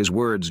 his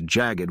words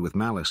jagged with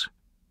malice.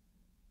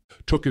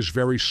 "Took his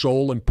very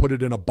soul and put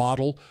it in a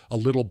bottle, a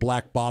little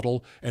black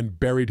bottle, and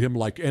buried him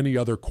like any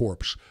other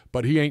corpse.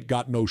 But he ain't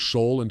got no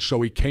soul, and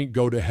so he can't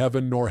go to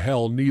heaven nor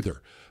hell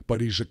neither. But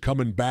he's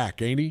a-comin'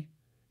 back, ain't he?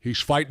 He's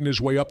fighting his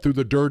way up through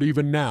the dirt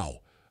even now.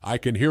 I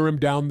can hear him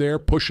down there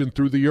pushing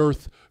through the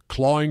earth,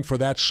 clawing for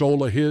that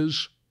soul of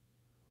his."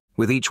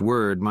 With each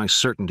word, my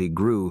certainty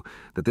grew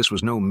that this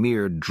was no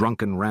mere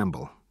drunken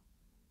ramble,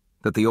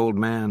 that the old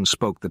man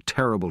spoke the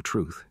terrible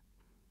truth.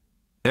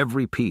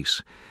 Every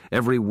piece,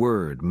 every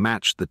word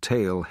matched the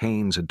tale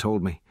Haines had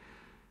told me,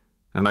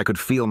 and I could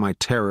feel my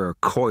terror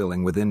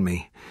coiling within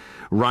me,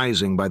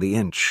 rising by the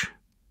inch.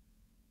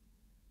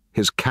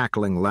 His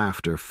cackling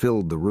laughter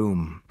filled the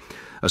room,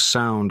 a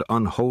sound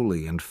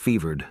unholy and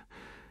fevered,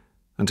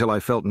 until I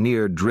felt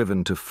near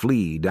driven to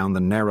flee down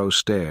the narrow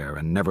stair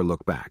and never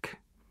look back.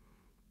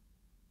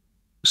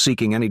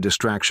 Seeking any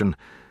distraction,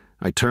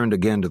 I turned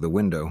again to the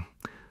window,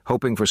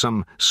 hoping for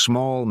some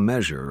small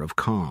measure of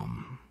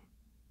calm.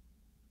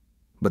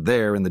 But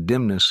there, in the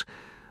dimness,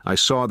 I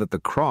saw that the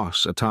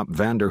cross atop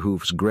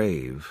Vanderhoof's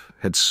grave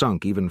had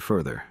sunk even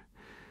further,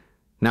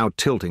 now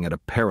tilting at a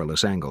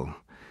perilous angle,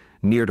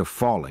 near to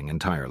falling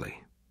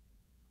entirely.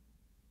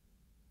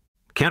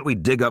 "Can't we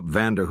dig up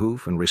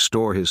Vanderhoof and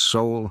restore his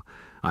soul?"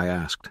 I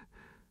asked,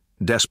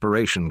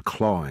 desperation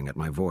clawing at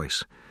my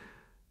voice,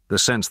 the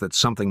sense that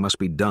something must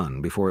be done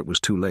before it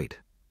was too late.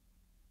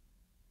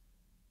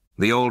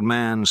 The old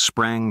man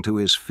sprang to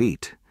his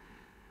feet,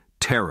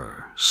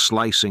 terror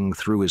slicing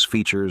through his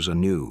features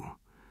anew.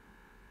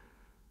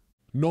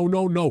 "No,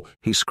 no, no,"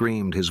 he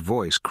screamed, his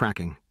voice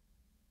cracking.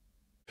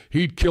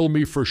 "He'd kill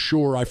me for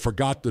sure. I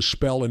forgot the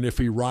spell, and if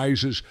he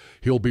rises,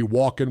 he'll be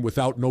walking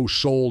without no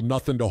soul,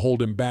 nothing to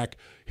hold him back.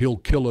 He'll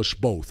kill us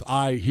both.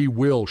 Aye, he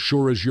will,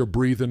 sure as you're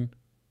breathing."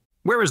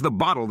 "Where is the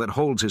bottle that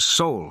holds his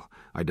soul?"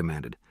 I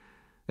demanded,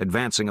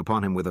 advancing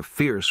upon him with a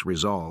fierce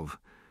resolve.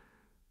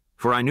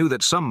 For I knew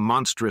that some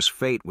monstrous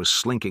fate was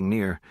slinking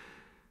near,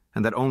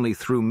 and that only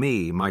through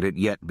me might it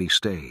yet be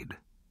stayed.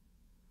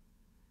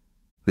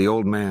 The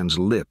old man's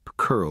lip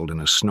curled in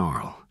a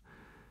snarl.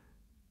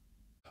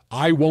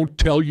 "I won't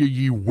tell you,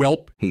 ye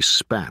whelp," he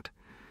spat,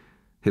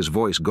 his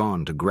voice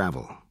gone to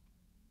gravel.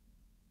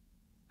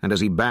 And as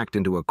he backed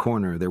into a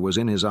corner, there was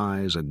in his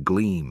eyes a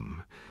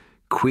gleam,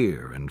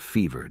 queer and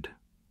fevered.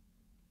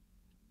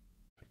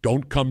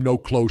 "Don't come no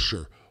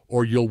closer,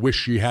 or you'll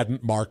wish ye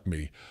hadn't marked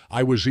me.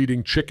 I was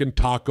eating chicken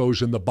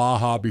tacos in the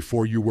Baja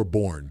before you were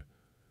born."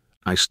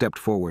 I stepped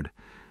forward,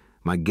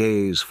 my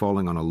gaze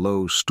falling on a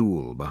low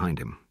stool behind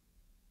him.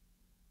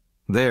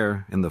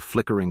 There, in the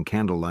flickering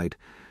candlelight,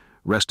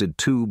 rested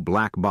 2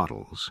 black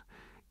bottles,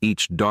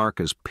 each dark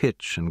as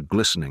pitch and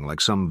glistening like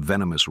some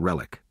venomous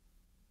relic.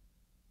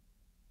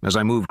 As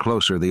I moved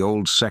closer, the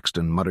old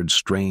sexton muttered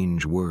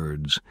strange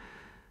words,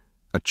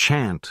 a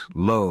chant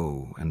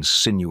low and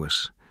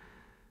sinuous,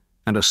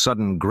 and a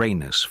sudden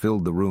grayness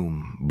filled the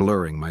room,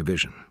 blurring my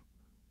vision.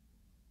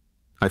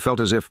 I felt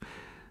as if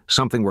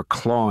something were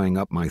clawing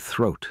up my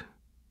throat,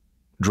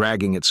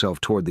 dragging itself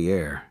toward the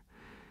air,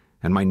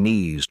 and my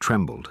knees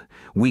trembled,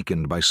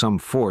 weakened by some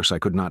force I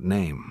could not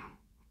name.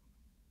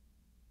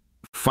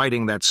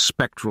 Fighting that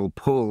spectral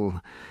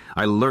pull,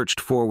 I lurched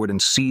forward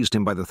and seized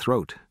him by the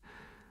throat,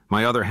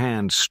 my other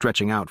hand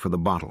stretching out for the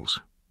bottles.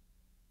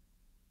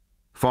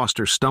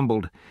 Foster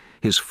stumbled,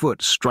 his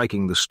foot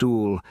striking the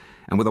stool,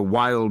 and with a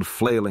wild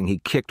flailing he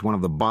kicked one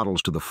of the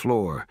bottles to the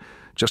floor,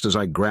 just as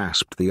I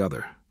grasped the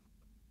other.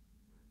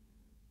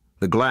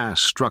 The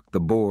glass struck the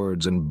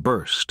boards and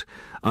burst,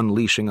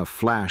 unleashing a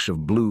flash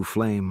of blue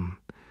flame,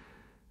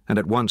 and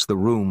at once the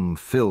room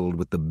filled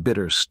with the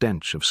bitter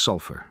stench of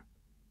sulfur.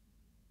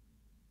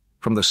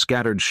 From the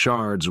scattered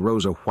shards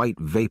rose a white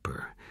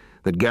vapor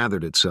that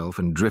gathered itself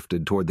and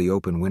drifted toward the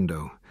open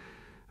window,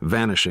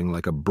 vanishing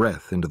like a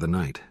breath into the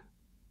night.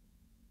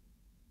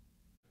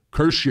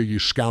 "Curse you, you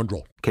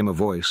scoundrel," came a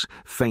voice,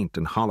 faint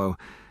and hollow,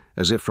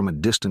 as if from a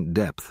distant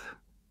depth.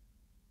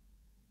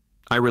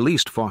 I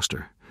released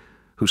Foster,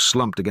 who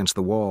slumped against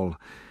the wall,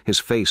 his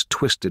face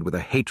twisted with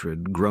a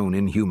hatred grown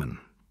inhuman.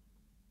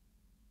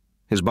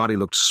 His body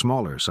looked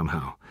smaller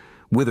somehow,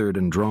 withered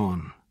and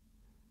drawn,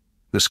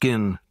 the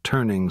skin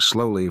turning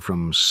slowly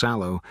from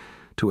sallow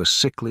to a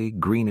sickly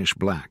greenish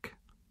black.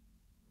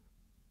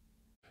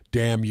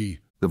 "Damn ye,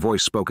 The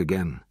voice spoke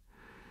again,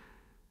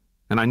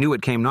 and I knew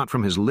it came not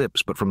from his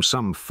lips, but from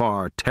some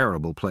far,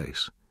 terrible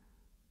place.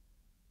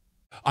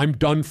 I'm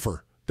done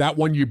for. That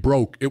one you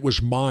broke, it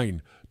was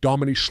mine.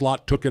 Dominie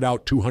Slot took it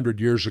out 200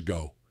 years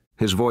ago.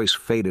 His voice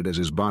faded as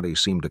his body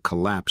seemed to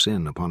collapse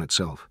in upon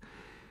itself.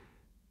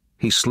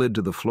 He slid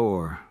to the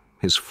floor,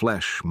 his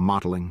flesh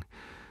mottling,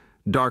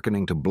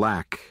 darkening to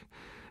black,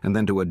 and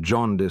then to a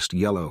jaundiced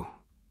yellow,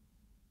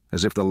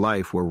 as if the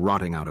life were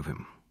rotting out of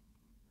him.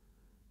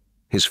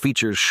 His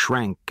features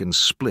shrank and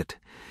split,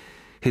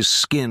 his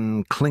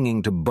skin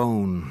clinging to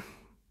bone,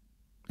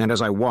 and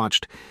as I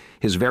watched,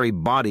 his very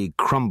body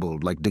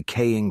crumbled like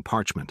decaying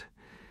parchment,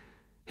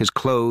 his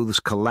clothes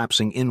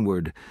collapsing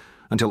inward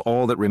until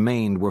all that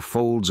remained were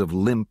folds of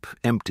limp,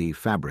 empty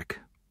fabric.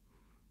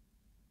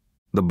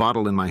 The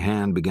bottle in my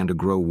hand began to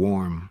grow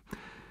warm,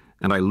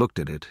 and I looked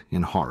at it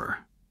in horror.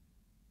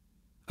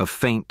 A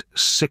faint,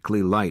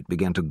 sickly light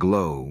began to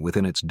glow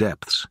within its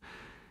depths,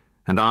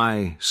 and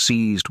I,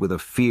 seized with a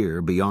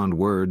fear beyond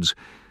words,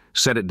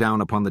 set it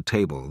down upon the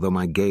table, though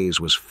my gaze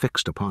was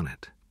fixed upon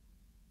it.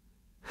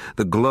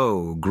 The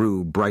glow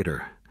grew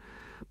brighter,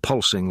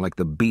 pulsing like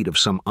the beat of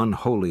some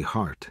unholy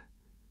heart.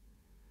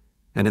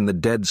 And in the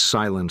dead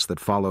silence that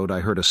followed,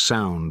 I heard a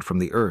sound from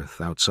the earth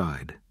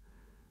outside,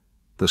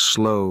 the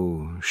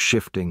slow,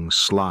 shifting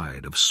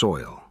slide of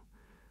soil.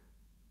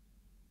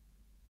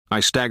 I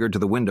staggered to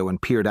the window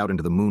and peered out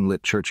into the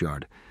moonlit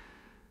churchyard.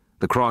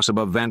 The cross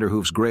above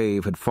Vanderhoof's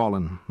grave had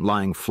fallen,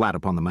 lying flat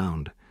upon the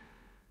mound.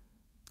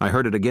 I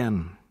heard it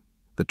again,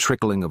 the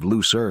trickling of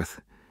loose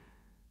earth,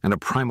 and a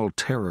primal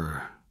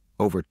terror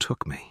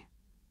overtook me.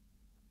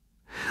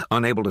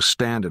 Unable to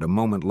stand it a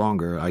moment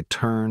longer, I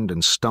turned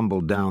and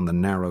stumbled down the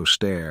narrow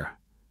stair,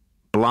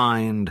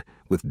 blind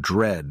with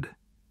dread.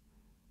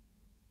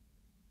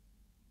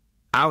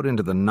 Out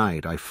into the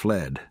night I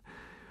fled,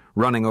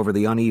 running over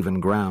the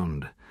uneven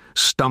ground,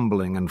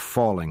 stumbling and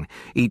falling,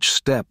 each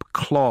step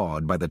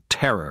clawed by the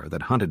terror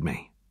that hunted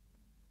me.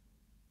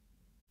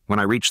 When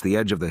I reached the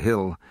edge of the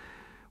hill,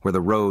 where the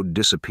road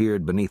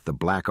disappeared beneath the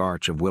black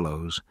arch of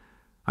willows,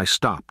 I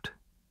stopped,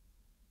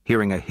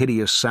 hearing a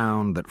hideous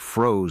sound that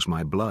froze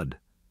my blood.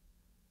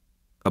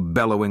 A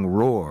bellowing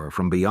roar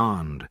from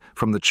beyond,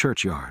 from the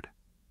churchyard.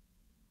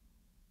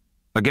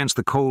 Against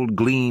the cold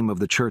gleam of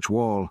the church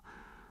wall,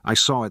 I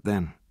saw it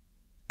then,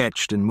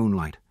 etched in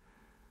moonlight.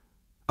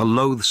 A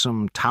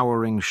loathsome,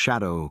 towering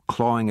shadow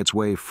clawing its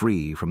way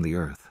free from the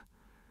earth.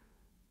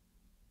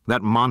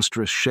 That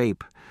monstrous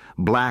shape,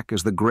 black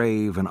as the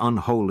grave and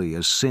unholy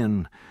as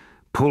sin,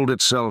 pulled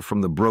itself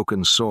from the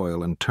broken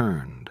soil and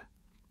turned,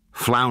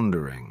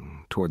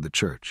 floundering toward the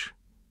church,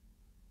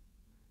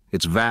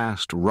 its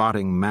vast,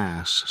 rotting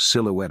mass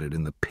silhouetted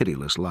in the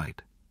pitiless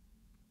light.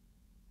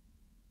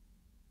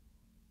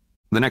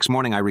 The next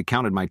morning I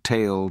recounted my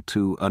tale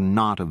to a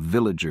knot of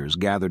villagers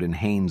gathered in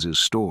Haynes's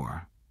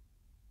store.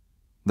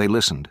 They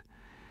listened,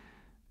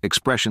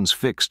 expressions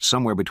fixed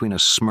somewhere between a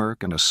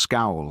smirk and a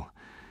scowl,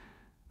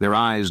 their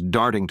eyes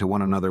darting to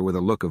one another with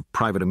a look of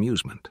private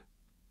amusement.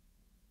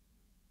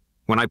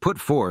 When I put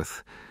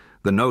forth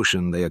the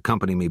notion they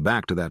accompany me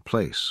back to that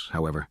place,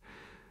 however,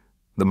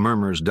 the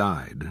murmurs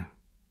died,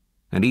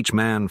 and each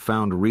man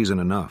found reason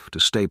enough to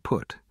stay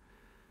put.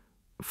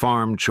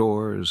 Farm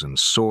chores and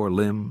sore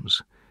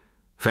limbs,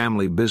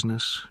 family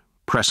business,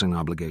 pressing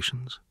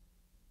obligations.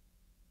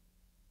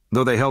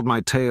 Though they held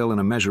my tale in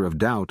a measure of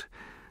doubt,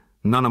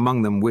 none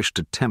among them wished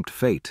to tempt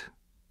fate,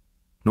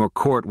 nor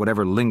court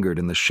whatever lingered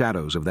in the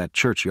shadows of that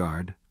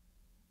churchyard.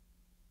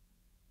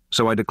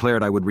 So I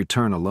declared I would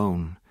return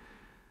alone,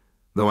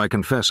 though I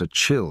confess a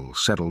chill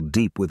settled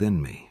deep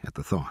within me at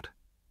the thought.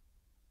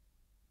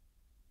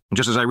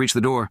 Just as I reached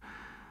the door,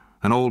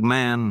 an old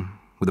man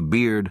with a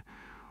beard,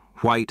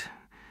 white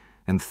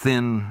and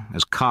thin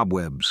as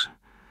cobwebs,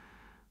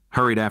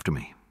 hurried after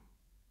me,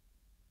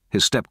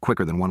 his step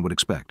quicker than one would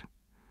expect.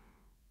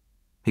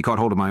 He caught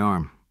hold of my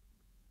arm.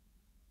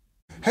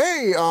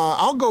 "Hey,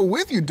 I'll go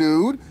with you,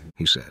 dude,"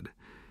 he said,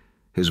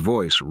 his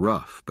voice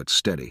rough but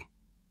steady.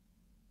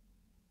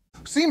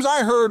 "Seems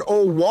I heard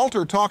old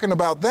Walter talking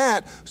about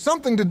that,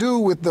 something to do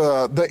with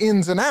the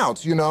ins and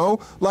outs, you know?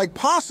 Like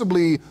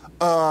possibly,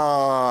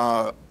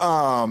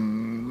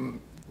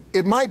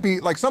 it might be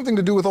like something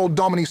to do with old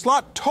Dominie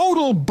Slot.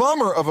 Total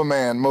bummer of a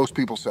man, most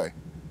people say.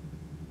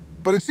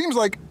 But it seems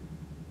like,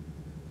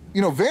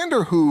 you know,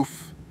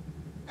 Vanderhoof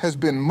has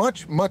been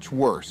much, much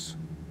worse."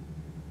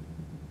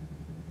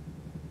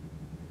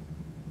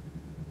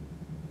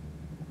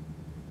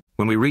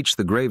 When we reached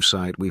the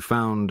gravesite, we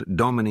found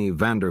Dominie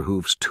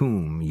Vanderhoof's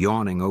tomb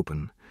yawning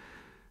open,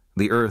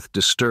 the earth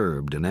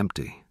disturbed and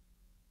empty.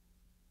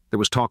 There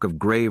was talk of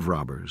grave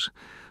robbers,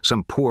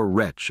 some poor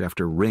wretch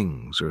after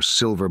rings or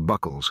silver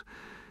buckles,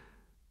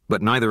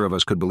 but neither of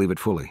us could believe it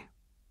fully.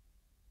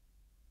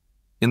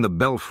 In the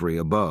belfry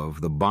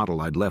above, the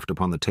bottle I'd left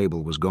upon the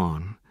table was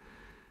gone,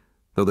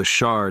 though the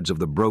shards of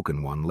the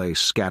broken one lay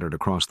scattered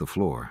across the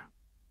floor.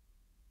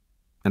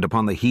 And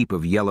upon the heap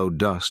of yellow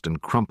dust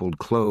and crumpled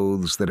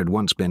clothes that had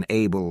once been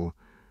Abel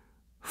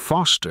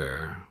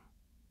Foster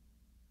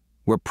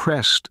were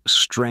pressed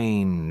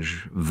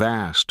strange,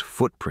 vast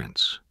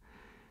footprints,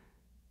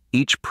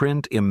 each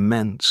print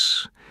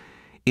immense,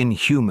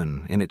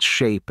 inhuman in its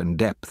shape and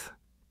depth.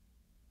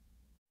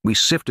 We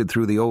sifted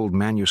through the old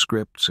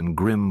manuscripts and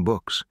grim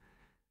books,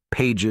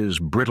 pages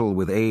brittle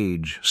with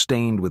age,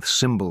 stained with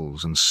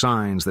symbols and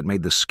signs that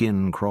made the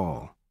skin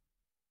crawl.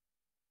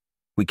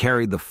 We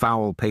carried the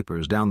foul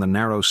papers down the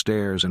narrow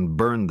stairs and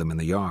burned them in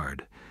the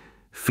yard,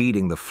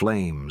 feeding the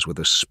flames with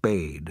a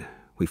spade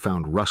we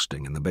found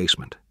rusting in the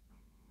basement.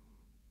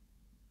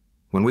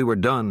 When we were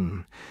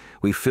done,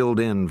 we filled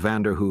in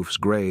Vanderhoof's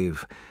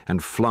grave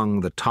and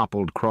flung the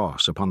toppled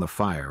cross upon the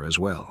fire as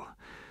well,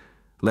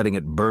 letting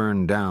it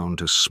burn down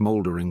to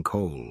smoldering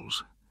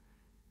coals.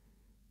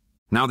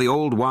 Now the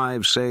old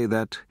wives say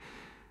that,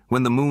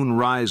 when the moon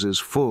rises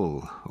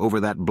full over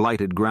that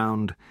blighted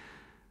ground,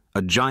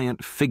 a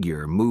giant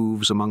figure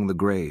moves among the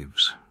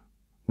graves,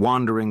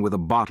 wandering with a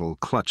bottle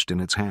clutched in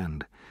its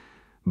hand,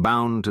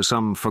 bound to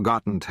some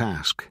forgotten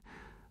task,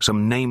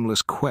 some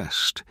nameless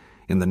quest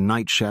in the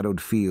night-shadowed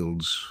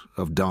fields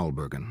of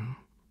Daalbergen,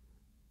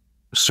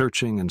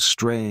 searching and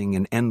straying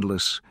in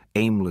endless,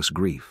 aimless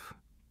grief.